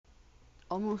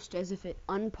almost as if it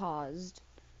unpaused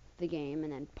the game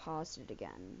and then paused it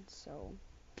again. So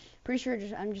pretty sure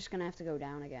I'm just gonna have to go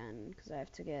down again because I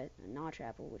have to get a notch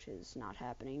apple, which is not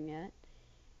happening yet.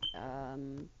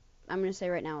 I'm gonna say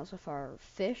right now so far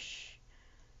fish,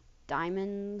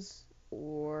 diamonds,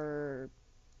 or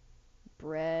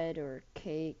bread or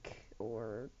cake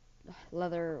or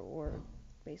leather or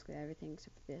basically everything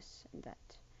except for this and that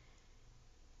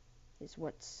is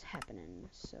what's happening.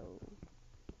 So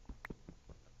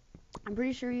I'm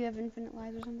pretty sure you have infinite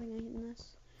lives or something in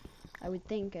this. I would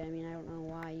think. I mean, I don't know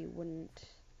why you wouldn't.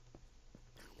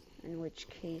 In which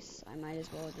case, I might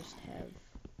as well just have...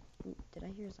 Ooh, did I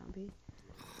hear a zombie?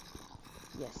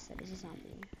 Yes, that is a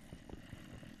zombie.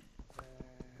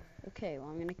 Okay, well,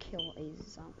 I'm gonna kill a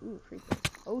zombie. Ooh, creeper.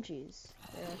 Oh, jeez.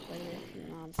 There are quite a few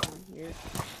mobs down here.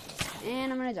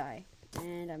 And I'm gonna die.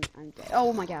 And I'm dead.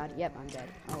 Oh my god. Yep, I'm dead.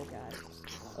 Oh god.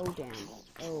 Oh damn.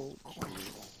 Oh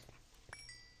jeez.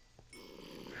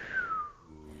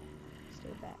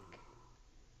 Stay back.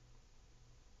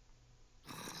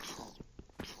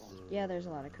 Yeah, there's a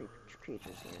lot of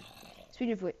creatures here.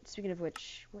 Speaking of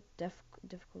which, what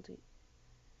difficulty?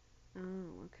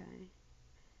 Oh, okay.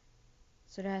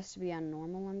 So it has to be on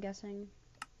normal, I'm guessing,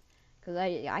 because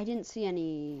I didn't see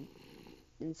any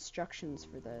instructions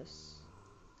for this.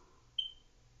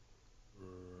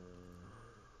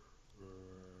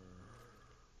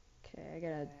 Okay, I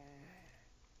gotta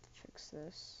fix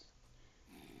this.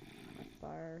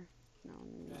 Bar. No,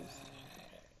 just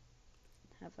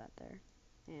have that there.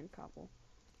 And cobble.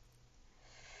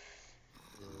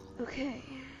 Okay.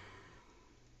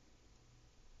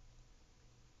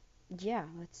 Yeah,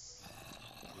 let's...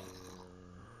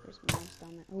 There's mobs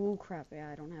down there. Oh crap, yeah,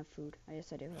 I don't have food. I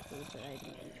guess I do have food, but I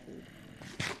didn't eat food.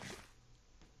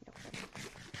 Okay.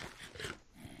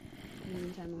 In the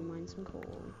meantime, we'll mine some coal.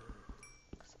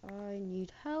 Because I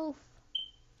need health.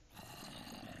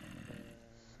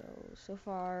 So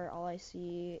far, all I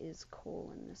see is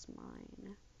coal in this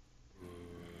mine.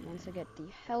 Once I get the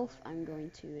health, I'm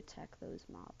going to attack those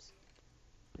mobs.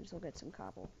 I just will get some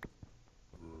cobble.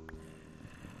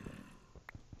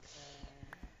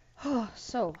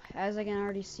 So, as I can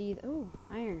already see, oh,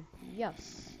 iron,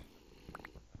 yes.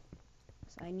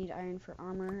 So I need iron for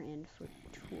armor and for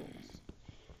tools.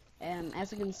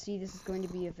 As you can see, this is going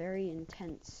to be a very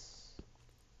intense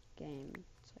game.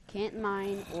 So I can't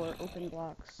mine or open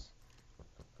blocks.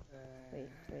 Wait.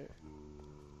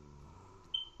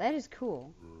 That is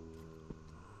cool.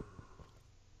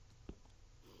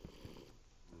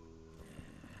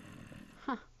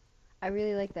 Huh. I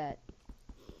really like that.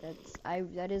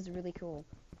 That is really cool.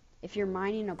 If you're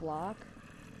mining a block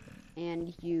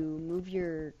and you move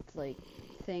your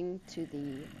thing to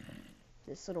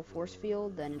this little force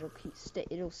field, then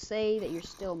it'll say that you're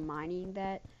still mining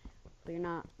that, but you're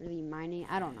not really mining.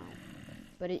 I don't know,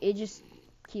 but it just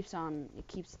keeps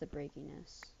the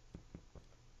breakiness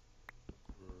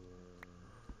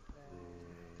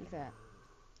like that.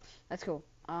 That's cool.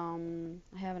 I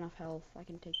have enough health. I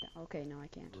can take that. Okay, no, I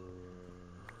can't.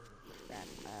 That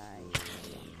I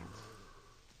don't have.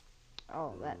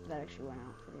 Oh, that actually went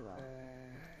out pretty well.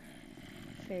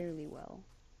 Fairly well.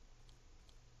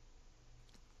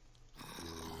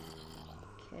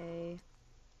 Okay.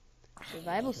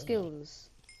 Survival skills.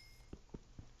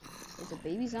 There's a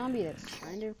baby zombie that's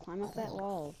trying to climb up that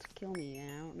wall to kill me,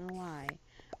 and I don't know why.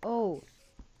 Oh,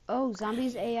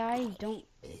 zombies AI don't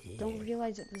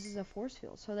realize that this is a force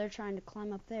field, so they're trying to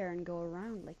climb up there and go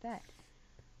around like that.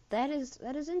 That is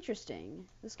interesting.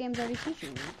 This game's already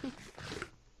teaching me.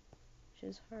 Which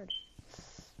is hard.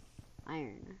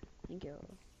 Iron. Thank you.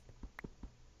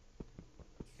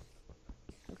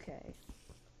 Okay.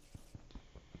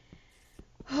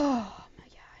 Oh my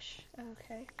gosh.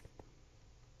 Okay.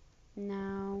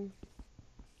 Now,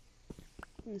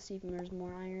 let's see if there's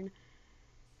more iron.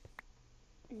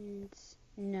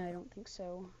 No, I don't think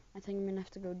so. I think I'm gonna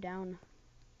have to go down.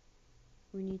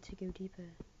 We need to go deeper.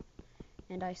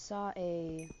 And I saw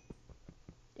a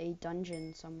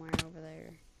dungeon somewhere over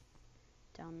there.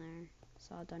 Down there.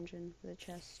 Saw a dungeon with a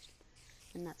chest.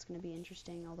 And that's gonna be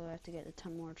interesting, although I have to get a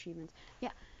ton more achievements.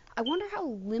 Yeah, I wonder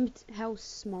how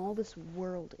small this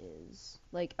world is.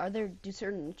 Like, do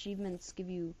certain achievements give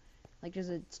you, does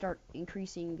it start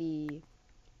increasing the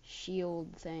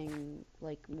shield thing,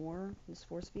 more, this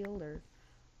force field, or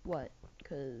what?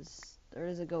 Because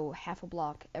does it go half a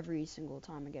block every single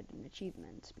time I get an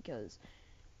achievement? Because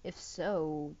if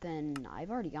so, then I've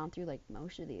already gone through,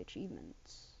 most of the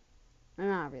achievements.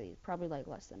 Not really, probably,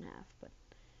 less than half, but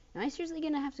am I seriously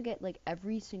gonna have to get,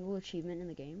 every single achievement in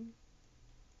the game?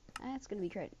 That's gonna be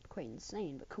quite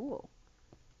insane, but cool.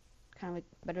 kind of like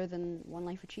better than one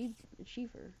life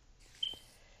achiever.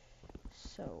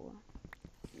 So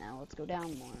now let's go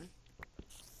down more.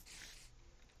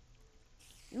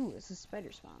 Ooh, it's a spider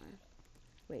spawner.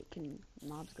 Wait, can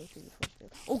mobs go through the force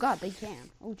field? Oh god, they can.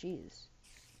 Oh jeez.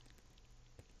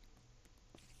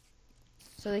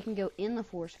 So they can go in the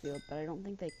force field, but I don't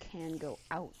think they can go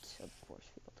out of the force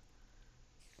field.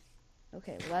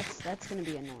 Okay, well that's gonna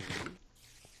be annoying.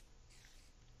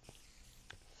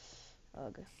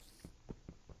 Ugh.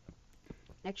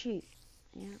 Actually,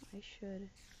 yeah, I should.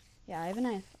 Yeah, I have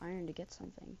enough iron to get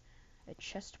something. A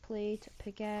chest plate, a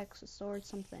pickaxe, a sword,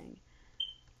 something.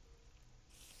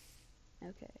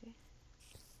 Okay.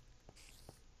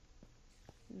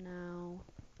 Now,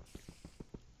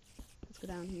 let's go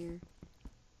down here.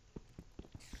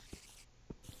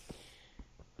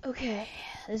 Okay,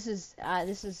 this is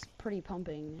pretty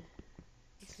pumping.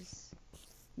 This is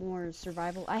more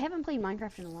survival. I haven't played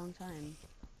Minecraft in a long time.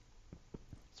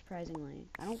 Surprisingly,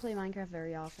 I don't play Minecraft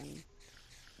very often,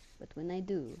 but when I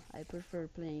do, I prefer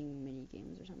playing mini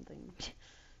games or something.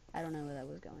 I don't know where that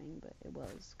was going, but it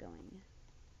was going.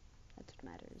 That's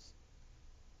what matters.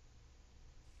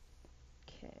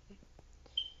 Okay.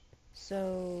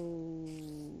 So,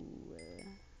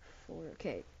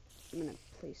 okay, I'm gonna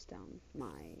place down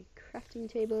my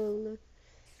crafting table,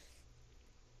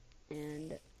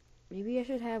 and maybe I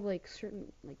should have like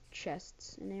certain like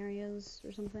chests in areas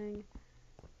or something,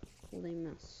 holding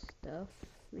my stuff,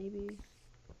 maybe.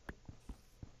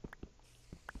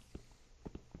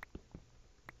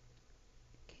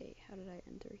 Okay, how did I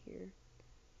enter here?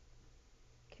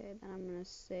 Okay, then I'm gonna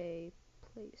say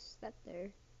place that there.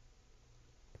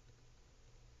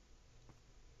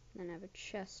 Then I have a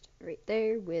chest right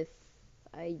there with,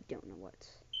 I don't know what.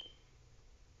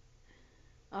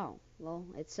 Oh, well,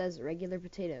 it says regular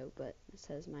potato, but it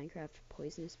says Minecraft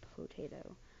poisonous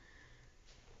potato.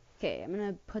 Okay, I'm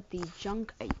gonna put the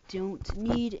junk I don't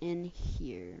need in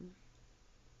here.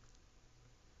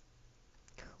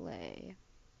 Clay.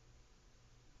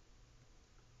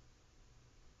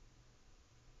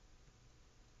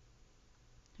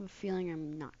 I have a feeling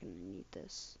I'm not gonna need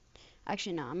this.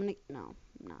 Actually, no, I'm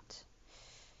not.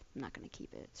 I'm not gonna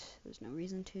keep it. There's no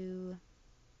reason to.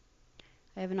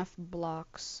 I have enough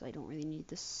blocks. I don't really need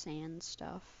the sand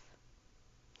stuff.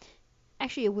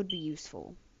 Actually, it would be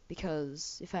useful,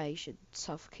 because if I should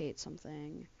suffocate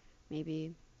something,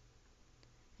 maybe.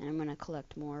 And I'm gonna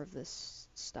collect more of this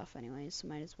stuff anyways, so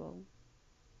might as well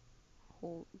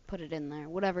put it in there.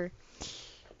 Whatever.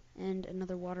 And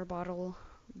another water bottle.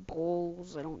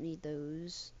 Bowls, I don't need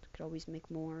those. Could always make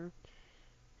more.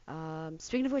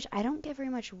 Speaking of which, I don't get very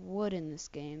much wood in this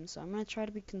game, so I'm gonna try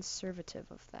to be conservative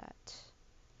of that.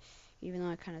 Even though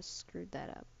I kind of screwed that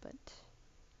up, but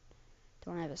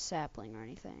don't have a sapling or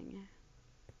anything.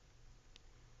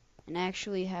 And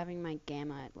actually having my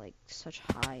gamma at like such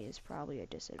high is probably a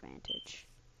disadvantage.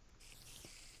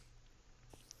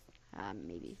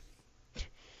 Maybe.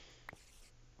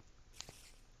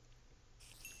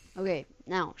 Okay,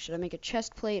 now, should I make a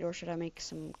chest plate or should I make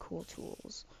some cool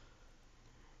tools?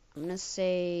 I'm gonna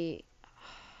say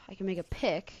I can make a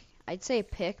pick. I'd say a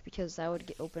pick because that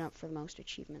would open up for the most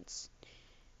achievements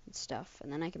and stuff.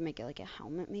 And then I can make it like a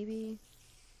helmet, maybe.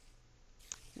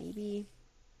 Maybe.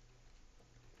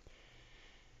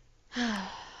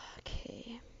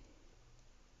 Okay.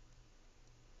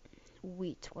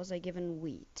 Wheat. Was I given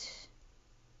wheat?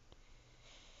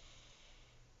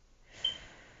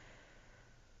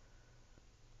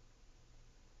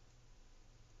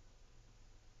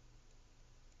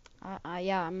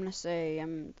 Yeah, I'm gonna say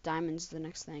diamond's the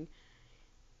next thing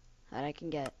that I can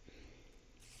get.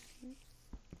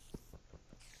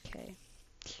 Okay.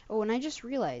 Oh, and I just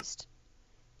realized,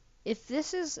 if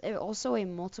this is also a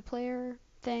multiplayer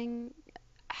thing,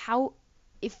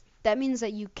 if that means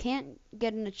that you can't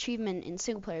get an achievement in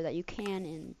single player that you can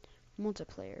in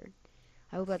multiplayer.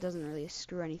 I hope that doesn't really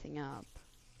screw anything up.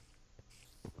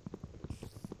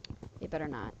 It better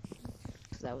not,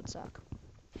 because that would suck.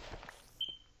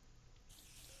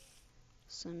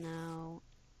 So now,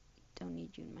 don't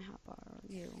need you in my hotbar, or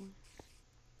you.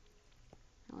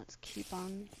 Now let's keep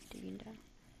on digging down.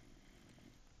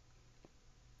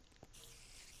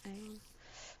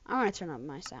 I want to turn up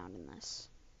my sound in this,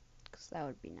 because that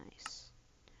would be nice.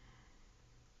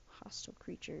 Hostile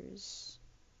creatures,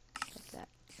 like that.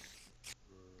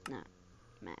 No,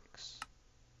 max.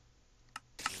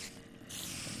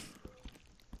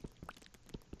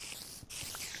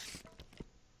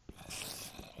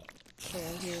 Okay,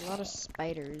 I hear a lot of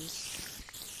spiders.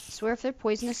 I swear if they're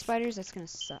poisonous spiders, that's gonna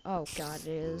suck. Oh god, it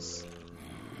is.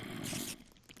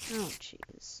 Oh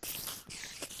jeez.